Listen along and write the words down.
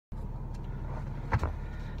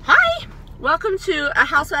Welcome to a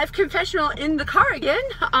Housewife Confessional in the car again.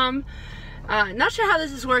 Not sure how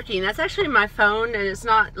this is working. That's actually my phone, and it's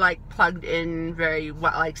not like plugged in very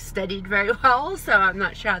well, like steadied very well, so I'm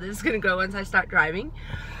not sure how this is gonna go once I start driving.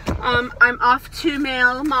 I'm off to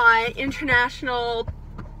mail my international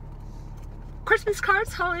Christmas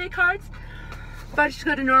cards, holiday cards. Bunch to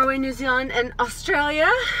go to Norway, New Zealand, and Australia,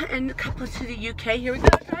 and a couple to the UK. Here we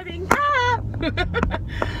go, driving.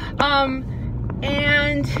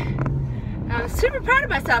 And I'm super proud of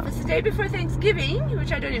myself. It's the day before Thanksgiving,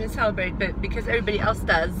 which I don't even celebrate, but because everybody else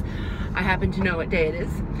does, I happen to know what day it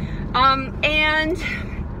is. And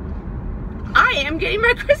I am getting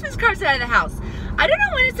my Christmas cards out of the house. I don't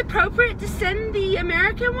know when it's appropriate to send the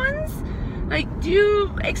American ones. Like, do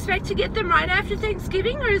you expect to get them right after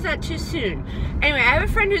Thanksgiving, or is that too soon? Anyway, I have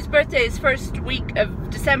a friend whose birthday is first week of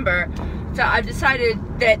December, so I've decided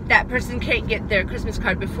that that person can't get their Christmas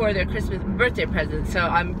card before their Christmas birthday present, so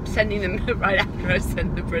I'm sending them right after I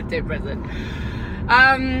send the birthday present.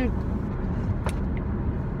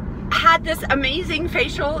 Had this amazing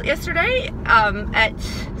facial yesterday at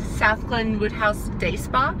South Glen Woodhouse Day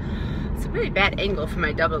Spa. It's a really bad angle for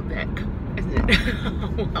my double deck, isn't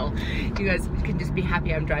it? Well, you guys can just be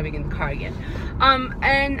happy I'm driving in the car again.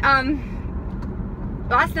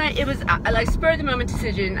 Last night it was like spur of the moment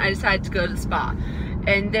decision. I decided to go to the spa,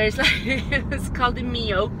 and there's like it's called the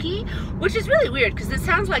Miyoki, which is really weird because it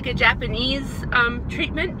sounds like a Japanese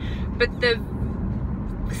treatment, but the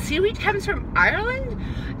seaweed comes from Ireland.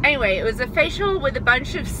 Anyway, it was a facial with a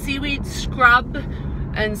bunch of seaweed scrub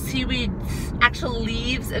and seaweed, actual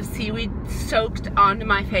leaves of seaweed soaked onto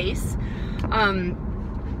my face.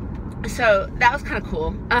 So that was kind of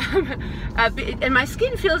cool. And my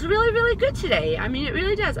skin feels really, really good today. I mean, it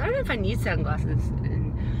really does. I don't know if I need sunglasses.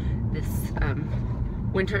 And this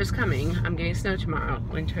winter is coming. I'm getting snow tomorrow.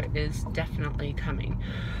 Winter is definitely coming.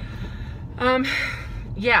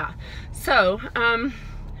 Yeah. So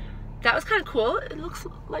that was kind of cool. It looks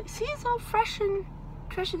like, see, it's all fresh and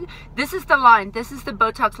this is the line. This is the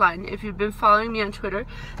Botox line. If you've been following me on Twitter,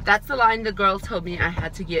 that's the line the girl told me I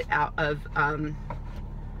had to get out of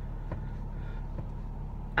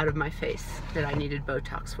my face, that I needed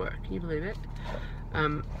Botox for. Can you believe it?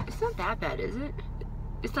 It's not that bad, is it?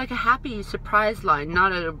 It's like a happy surprise line,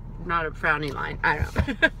 not a frowny line. I don't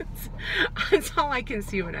know. That's all I can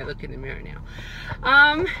see when I look in the mirror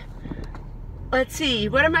now. Let's see.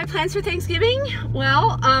 What are my plans for Thanksgiving?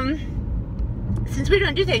 Well, since we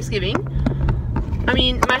don't do Thanksgiving, I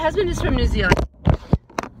mean, my husband is from New Zealand.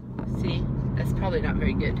 See, that's probably not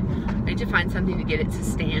very good. I need to find something to get it to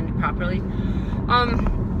stand properly.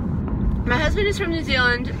 My husband is from New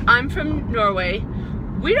Zealand. I'm from Norway.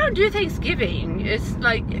 We don't do Thanksgiving. It's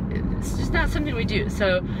like, it's just not something we do.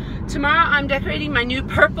 So tomorrow I'm decorating my new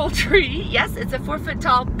purple tree. Yes, it's a 4-foot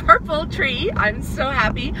tall purple tree. I'm so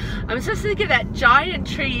happy. I'm supposed to get that giant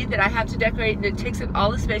tree that I have to decorate, and it takes up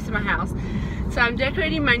all the space in my house. So I'm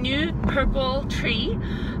decorating my new purple tree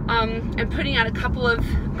and putting out a couple of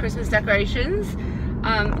Christmas decorations.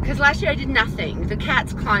 Because last year I did nothing. The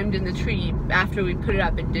cats climbed in the tree after we put it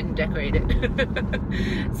up and didn't decorate it.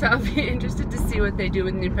 So I'll be interested to see what they do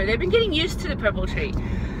with the new purple. They've been getting used to the purple tree.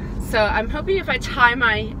 So I'm hoping if I tie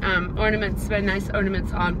my ornaments, my nice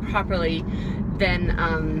ornaments on properly, then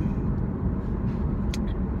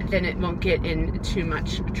it won't get in too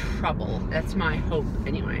much trouble. That's my hope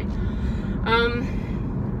anyway.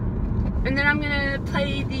 And then I'm gonna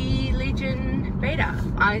play the Legion beta.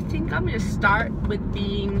 I think I'm gonna start with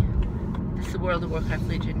being, this is the World of Warcraft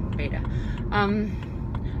Legion beta.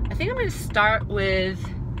 I think I'm gonna start with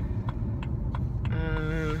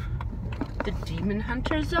the Demon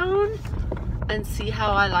Hunter zone and see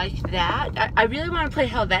how I like that. I really want to play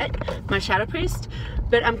Helvet, my Shadow Priest,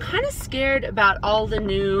 but I'm kind of scared about all the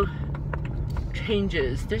new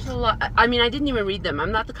changes. There's a lot. I mean, I didn't even read them.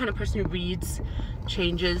 I'm not the kind of person who reads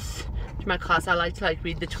changes to my class. I like to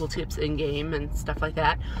read the tooltips in game and stuff like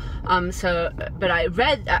that. But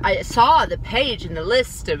I saw the page and the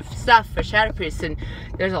list of stuff for Shadow Priest, and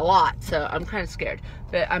there's a lot, so I'm kind of scared,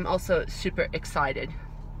 but I'm also super excited.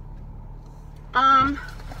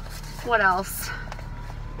 What else?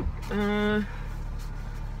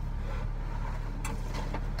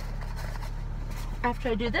 After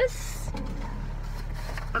I do this,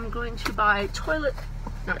 I'm going to buy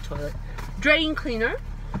drain cleaner,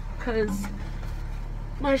 because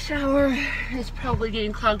my shower is probably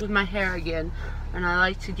getting clogged with my hair again, and I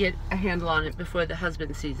like to get a handle on it before the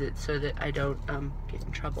husband sees it so that I don't get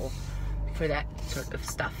in trouble for that sort of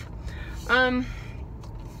stuff.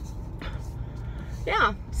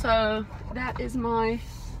 Yeah, so that is my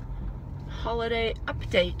holiday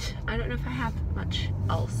update. I don't know if I have much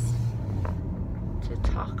else.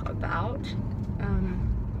 to talk about.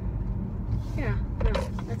 Yeah, no,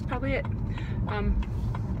 that's probably it.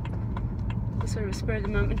 Sort of a spur of the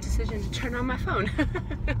moment decision to turn on my phone.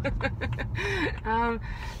 Have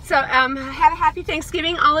a happy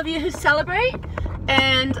Thanksgiving, all of you who celebrate,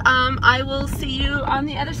 and I will see you on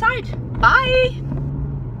the other side. Bye!